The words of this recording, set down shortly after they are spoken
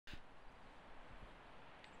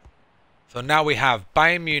So now we have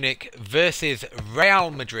Bayern Munich versus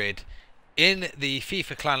Real Madrid in the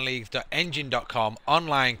FIFAClanLeagues.engine.com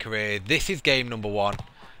online career. This is game number 1.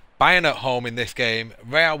 Bayern at home in this game.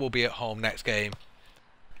 Real will be at home next game.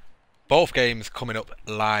 Both games coming up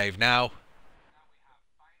live now.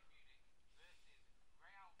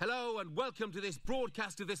 Hello and welcome to this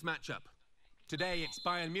broadcast of this matchup. Today it's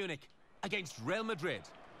Bayern Munich against Real Madrid.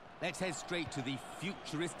 Let's head straight to the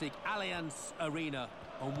futuristic Allianz Arena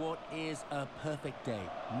on what is a perfect day.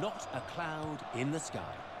 Not a cloud in the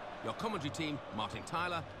sky. Your commentary team, Martin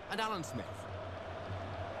Tyler and Alan Smith.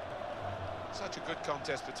 Such a good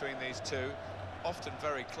contest between these two. Often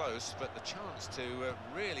very close, but the chance to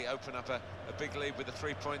really open up a big lead with the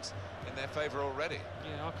 3 points in their favour already.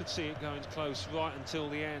 Yeah, I could see it going close right until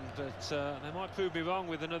the end, but they might prove me wrong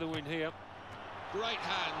with another win here. Great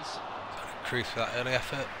hands. Cruz for that early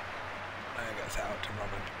effort. And gets it out to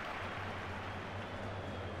Robin.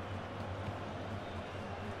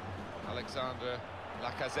 Alexander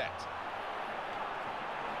Lacazette.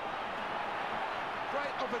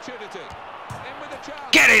 Great opportunity. In with a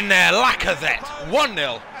chance. Get in there, Lacazette. 1-0. And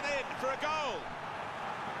in for a goal.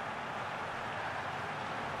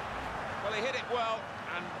 Well, he hit it well,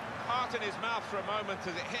 and heart in his mouth for a moment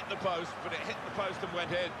as it hit the post, but it hit the post and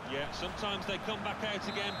went in. Yeah, sometimes they come back out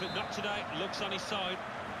again, but not today. Looks on his side.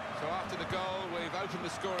 So after the goal, we've opened the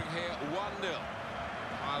scoring here, 1-0.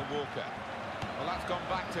 Kyle Walker. Well, that's gone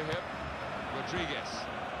back to him. Rodriguez.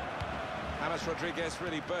 James Rodriguez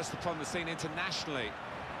really burst upon the scene internationally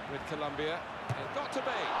with Colombia. It got to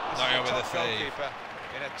be. This is a top goalkeeper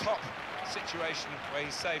in a top situation where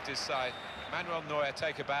he saved his side. Manuel Neuer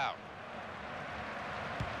take a bow.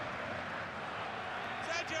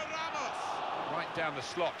 Sergio Ramos. Right down the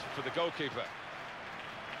slot for the goalkeeper.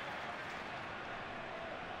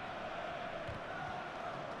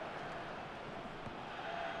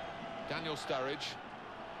 Daniel Sturridge.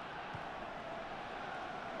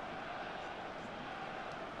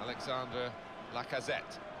 Alexander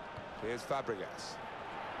Lacazette. Here's Fabregas.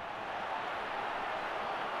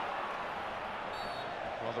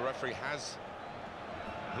 Well, the referee has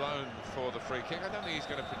blown for the free kick. I don't think he's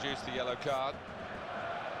going to produce the yellow card.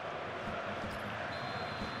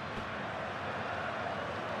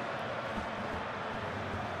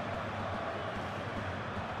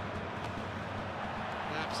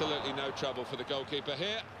 Absolutely no trouble for the goalkeeper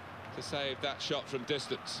here to save that shot from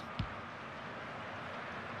distance.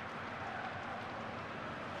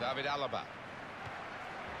 David Alaba.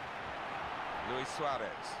 Luis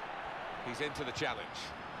Suarez. He's into the challenge.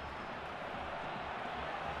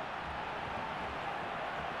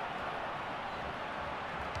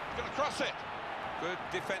 Gonna cross it. Good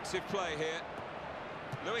defensive play here.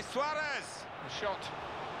 Luis Suarez. A shot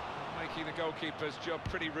making the goalkeeper's job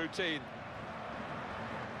pretty routine.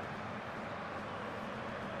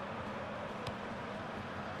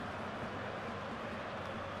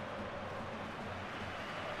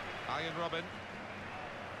 Ian Robin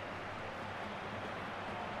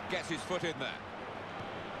gets his foot in there.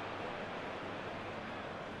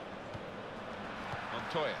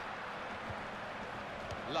 Montoya.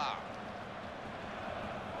 La.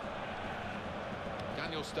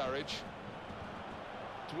 Daniel Sturridge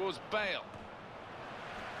towards Bale.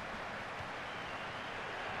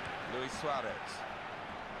 Luis Suarez.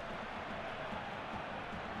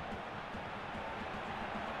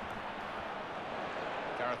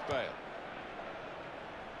 Gareth Bale.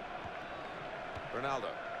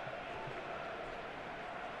 Ronaldo.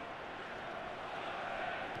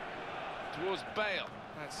 Towards Bale.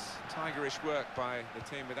 That's tigerish work by the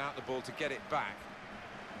team without the ball to get it back.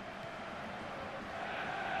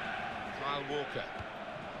 Kyle Walker.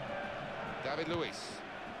 David Luiz.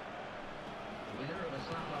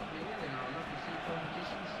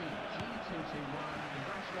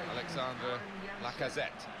 Alexander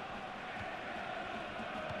Lacazette.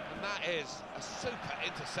 And that is a super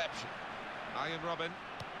interception. Ian Robin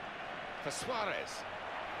for Suarez.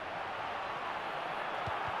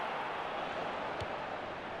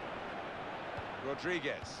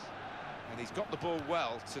 Rodriguez. And he's got the ball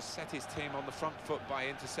well to set his team on the front foot by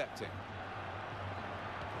intercepting.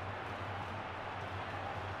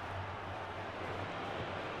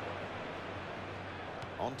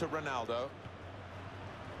 On to Ronaldo.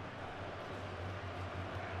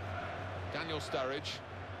 Daniel Sturridge.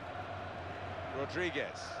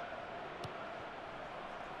 Rodriguez.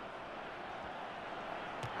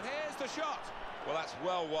 And here's the shot. Well, that's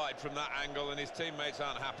well wide from that angle, and his teammates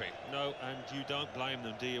aren't happy. No, and you don't blame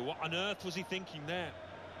them, do you? What on earth was he thinking there?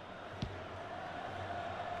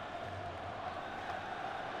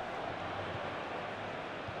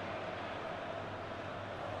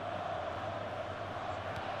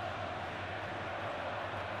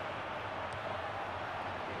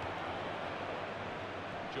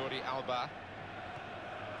 Jordi Alba.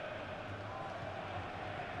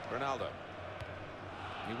 Ronaldo.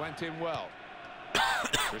 He went in well.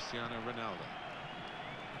 Cristiano Ronaldo.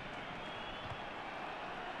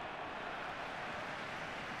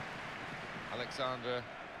 Alexander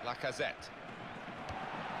Lacazette.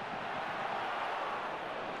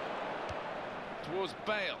 Towards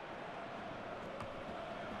Bale.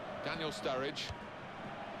 Daniel Sturridge.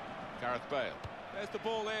 Gareth Bale. There's the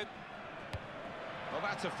ball in. Well,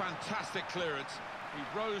 that's a fantastic clearance.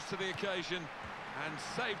 He rose to the occasion and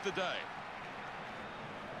saved the day.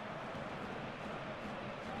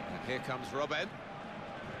 And here comes Robben.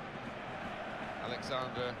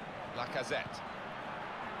 Alexander Lacazette.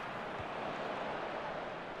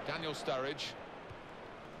 Daniel Sturridge.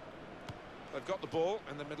 They've got the ball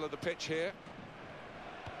in the middle of the pitch here.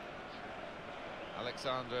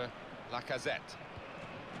 Alexander Lacazette.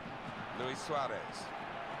 Luis Suarez.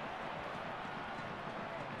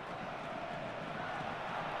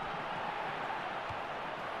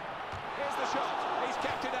 Here's the shot. He's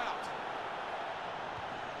kept it out.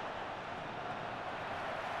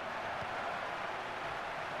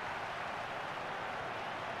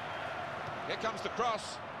 Here comes the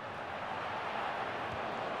cross.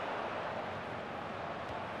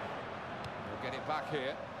 We'll get it back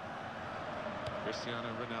here. Cristiano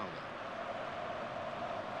Ronaldo.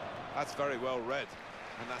 That's very well read,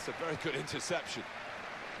 and that's a very good interception.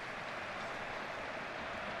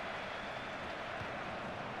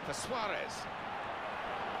 For Suarez.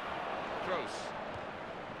 Kroos.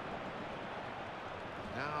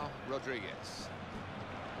 Now Rodriguez.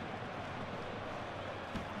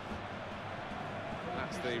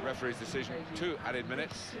 That's the referee's decision. 2 added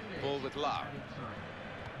minutes. Ball with Lau.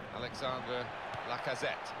 Alexander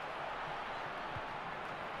Lacazette.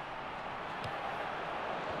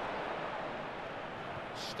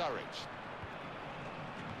 Sturridge.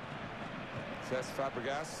 Says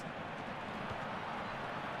Fabregas.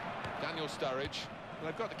 Daniel Sturridge. Well,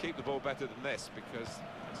 they've got to keep the ball better than this because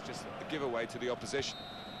it's just a giveaway to the opposition.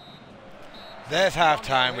 There's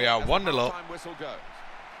half-time. We are 1-0 up. Whistle goes.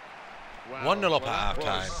 Wow. 1-0 up Well, at that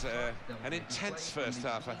half-time. was, an intense first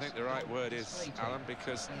half, I think the right word is, Alan,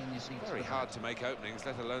 because very hard to make openings,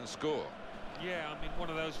 let alone score. Yeah, I mean, one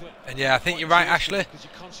of those. And yeah, I think you're right, Ashley.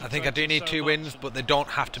 I think I do need 2 wins, but they don't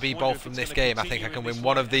have to be both from this game. I think I can win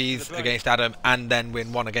one of these against Adam and then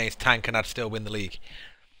win one against Tank, and I'd still win the league.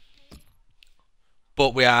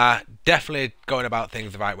 But we are definitely going about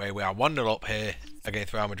things the right way. We are 1-0 up here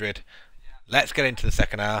against Real Madrid. Let's get into the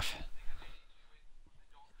second half.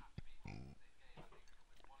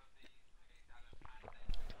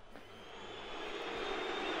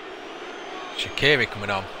 Shaqiri coming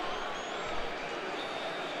on.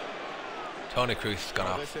 Toni Kroos has gone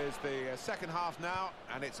off. This is the second half now,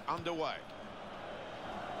 and it's underway.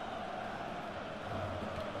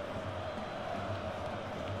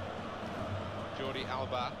 Jordi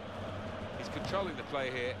Alba. He's controlling the play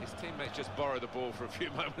here. His teammates just borrow the ball for a few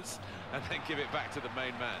moments and then give it back to the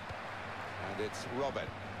main man. And it's Robben.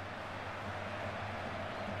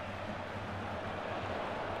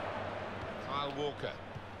 Kyle Walker.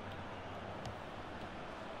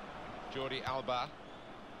 Jordi Alba.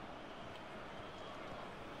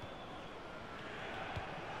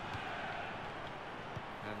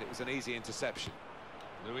 And it was an easy interception.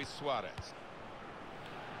 Luis Suarez.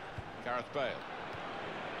 Gareth Bale.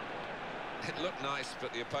 It looked nice,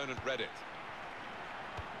 but the opponent read it.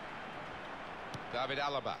 David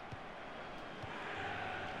Alaba.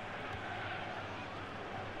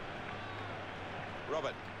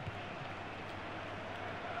 Robben.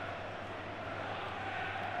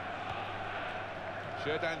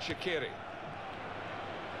 Xherdan Shaqiri.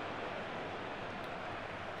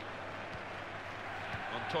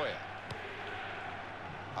 Montoya.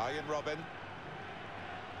 Arjen Robben.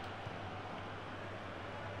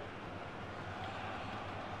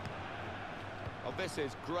 Well, this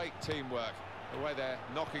is great teamwork, the way they're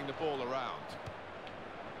knocking the ball around.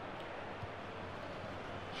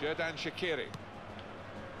 Xherdan Shaqiri.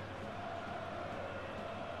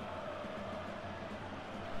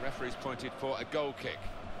 Referee's pointed for a goal kick.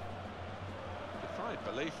 Defied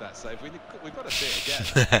belief, that save. We've got to see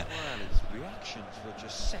it again. Well, his reactions were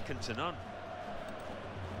just second to none.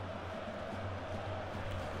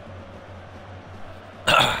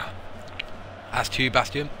 As to you,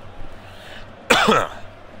 Bastion.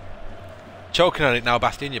 Choking on it now,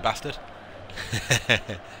 Bastion, you bastard.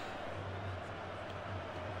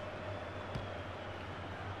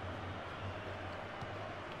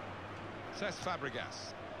 Says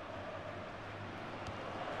Fabregas.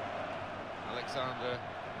 Alexander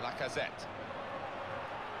Lacazette.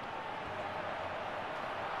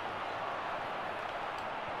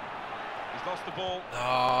 He's lost the ball. Oh,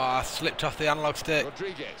 I slipped off the analog stick.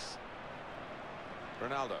 Rodriguez.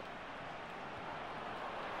 Ronaldo.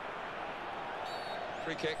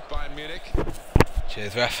 Free kick, Bayern Munich.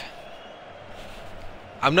 Cheers, ref.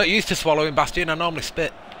 I'm not used to swallowing, Bastian. I normally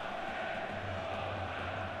spit.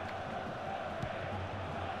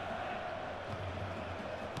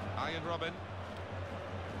 Ian Robin.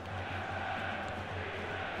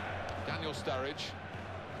 Daniel Sturridge.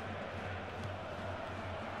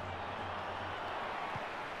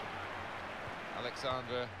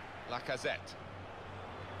 Alexander Lacazette.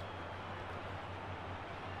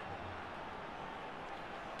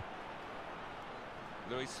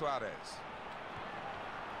 Luis Suarez.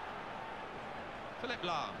 Philipp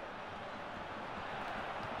Lahm.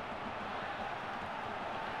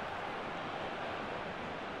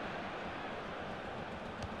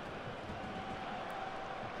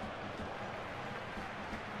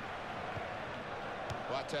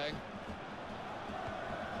 Boateng.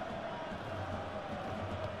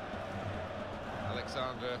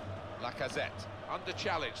 Alexander Lacazette. Under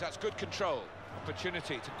challenge, that's good control.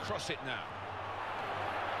 Opportunity to cross it now.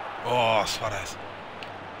 Oh, Suarez.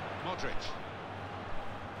 Modric.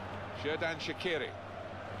 Xherdan Shaqiri.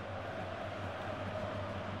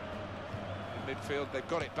 In midfield, they've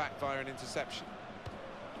got it back via an interception.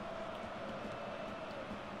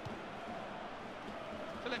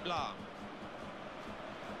 Philipp Lahm.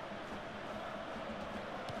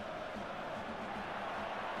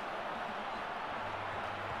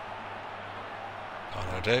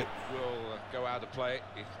 I do. Will go out of play.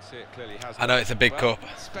 You can see it clearly has. I know it's a big cup.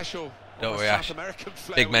 Special. Don't worry, Ash.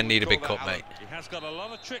 Big men need a big cup, mate. He has got a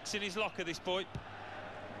lot of tricks in his locker, this boy.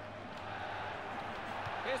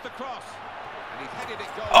 Here's the cross. And he's headed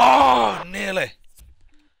it goal. Oh, nearly.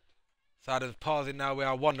 Side of pausing now, we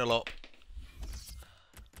are 1-0 up.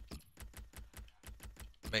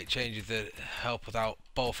 Make changes that help us out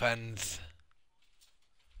both ends.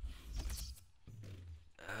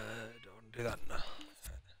 Don't do that now.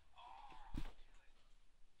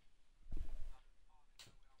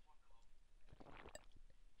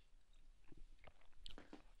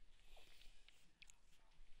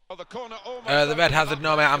 The Red Hazard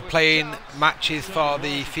know, mate. I'm playing matches for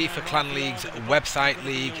the FIFA Clan League's website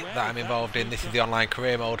league that I'm involved in. This is the online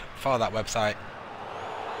career mode for that website.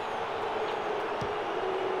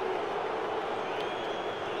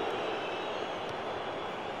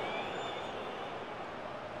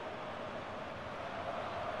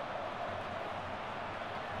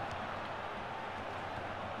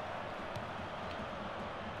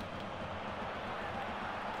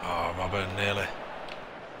 Oh, Robert, nearly.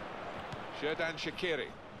 Xherdan Shaqiri.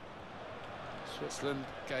 Switzerland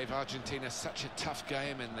gave Argentina such a tough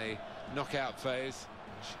game in the knockout phase.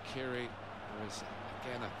 Shaqiri was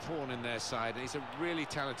again a thorn in their side. He's a really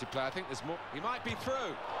talented player. I think there's more. He might be through.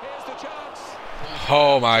 Here's the chance.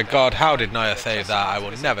 Oh my God! How did Neuer save that? I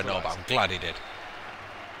will never know, but I'm glad he did.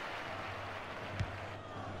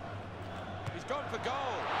 He's gone for goal.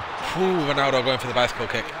 Ooh, Ronaldo going for the bicycle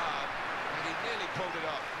kick. And he nearly pulled it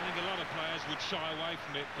off. I think a lot of players would shy away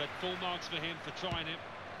from it, but full marks for him for trying it.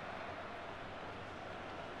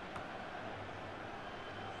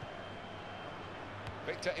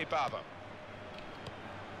 Victor Ibarbo.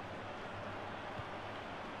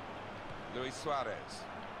 Luis Suarez.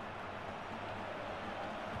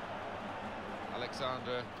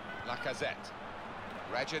 Alexander Lacazette.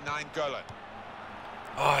 Raja Nainggolan.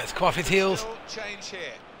 Oh, it's come off his heels. Still change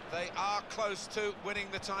here. They are close to winning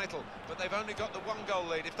the title, but they've only got the 1-goal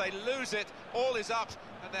lead. If they lose it, all is up,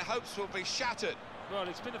 and their hopes will be shattered. Well,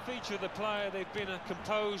 it's been a feature of the player. They've been a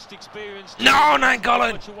composed, experienced. No, Nainggolan!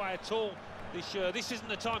 Not much away at all this year. This isn't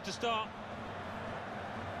the time to start.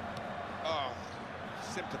 Oh,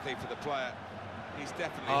 sympathy for the player. He's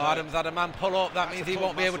definitely. Oh, hurt. Adams had a man pull up. That That's means a he full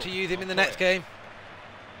won't be able to muscle. use him in the Not next clear. game.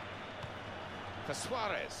 For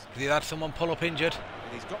Suarez. Because he had someone pull up injured.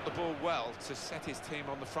 And he's got the ball well to set his team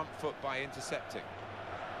on the front foot by intercepting.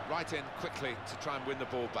 Right in quickly to try and win the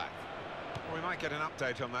ball back. Well, we might get an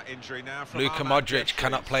update on that injury now. From Luka Modric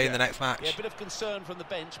cannot play in the next match. Yeah, a bit of concern from the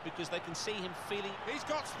bench because they can see him feeling. He's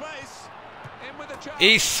got space. In with a chance.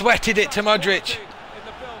 He sweated it to Modric. In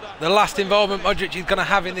the build-up. The last involvement Modric is going to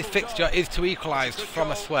have in this fixture is to equalise Good from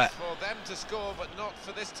a goal sweat. For them to score, but not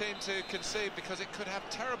for this team to concede, because it could have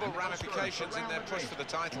terrible ramifications in their push for the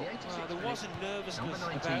title. Well, there wasn't nervousness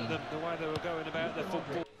about them, the way they were going about their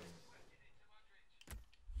football.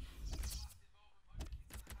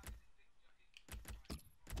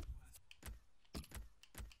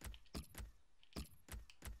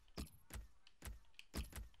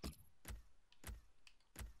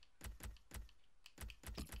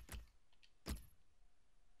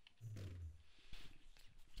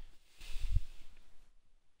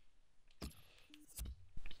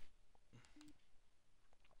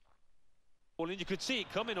 Well, and you could see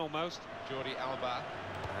it coming almost. Jordi Alba.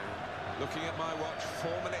 Looking at my watch,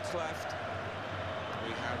 4 minutes left.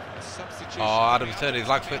 We have a substitution. Oh, Adam's turned his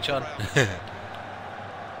light switch on.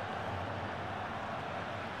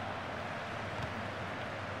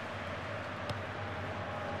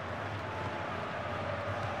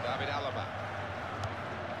 David Alaba.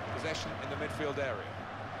 Possession in the midfield area.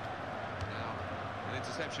 Now, an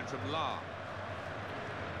interception from La.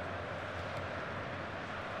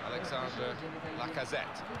 Alexander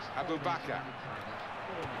Lacazette. Abu Bakar.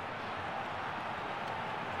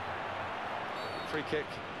 Free kick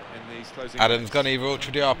in these closing Adam's minutes. gone either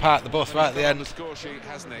ultra D or park the bus right at the On the end. score sheet,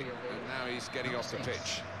 hasn't he? And now he's getting off the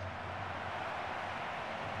pitch.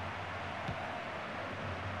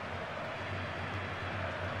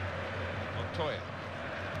 Montoya.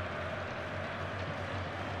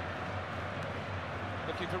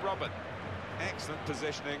 Looking for Robin. Excellent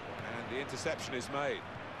positioning, and the interception is made.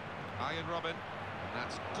 Ian Robin.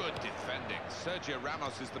 That's good defending. Sergio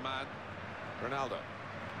Ramos is the man. Ronaldo.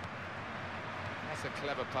 That's a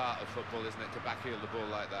clever part of football, isn't it, to backheel the ball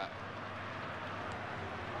like that.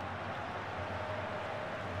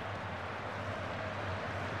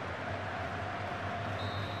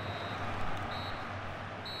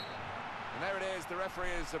 And there it is, the referee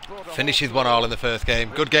has brought a Finishes halt 1-1 in the first game.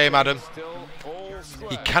 Good game, Adam. Still all He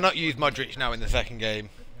square. cannot use Modric now in the second game.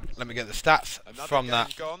 Let me get the stats Another from game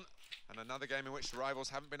that. gone, and another game in which the rivals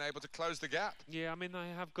haven't been able to close the gap. Yeah, I mean, they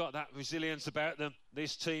have got that resilience about them,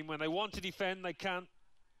 this team. When they want to defend, they can.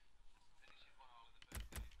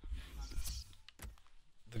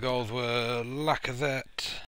 The goals were Lacazette.